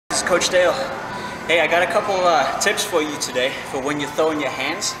Coach Dale. Hey, I got a couple tips for you today for when you're throwing your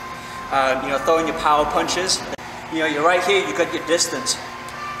hands, throwing your power punches. You're right here, you got your distance.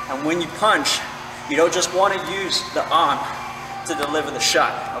 And when you punch, you don't just want to use the arm to deliver the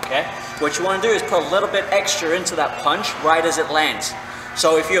shot, okay? What you want to do is put a little bit extra into that punch right as it lands.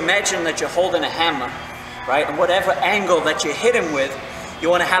 So if you imagine that you're holding a hammer, right, and whatever angle that you're hitting with, you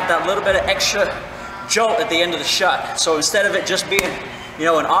want to have that little bit of extra jolt at the end of the shot. So instead of it just being,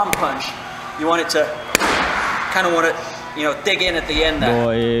 an arm punch, you want it to dig in at the end there.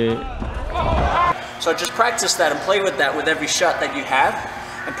 So just practice that and play with that with every shot that you have,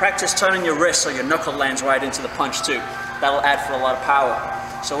 and practice turning your wrist so your knuckle lands right into the punch too. That'll add for a lot of power.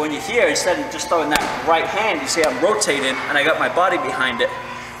 So when you're here, instead of just throwing that right hand, you see I'm rotating and I got my body behind it.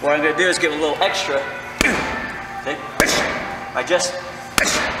 What I'm going to do is give a little extra by just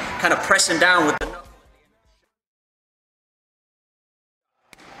kind of pressing down with the knuckle.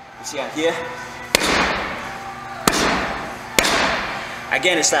 You see I'm here?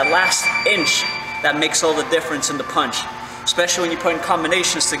 Again, it's that last inch that makes all the difference in the punch. Especially when you're putting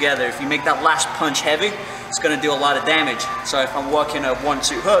combinations together. If you make that last punch heavy, it's going to do a lot of damage. So if I'm working a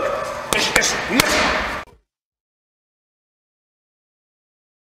 1-2 hook,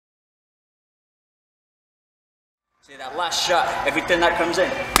 see that last shot, everything that comes in.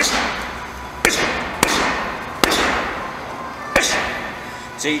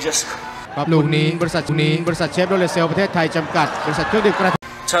 See, just ลูกนี้บริษัทเชฟโรเลเซลประเทศไทยจำกัดบริษัทเครื่องดื่มกระ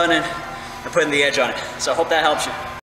turning and putting the edge on it. So I hope that helps you.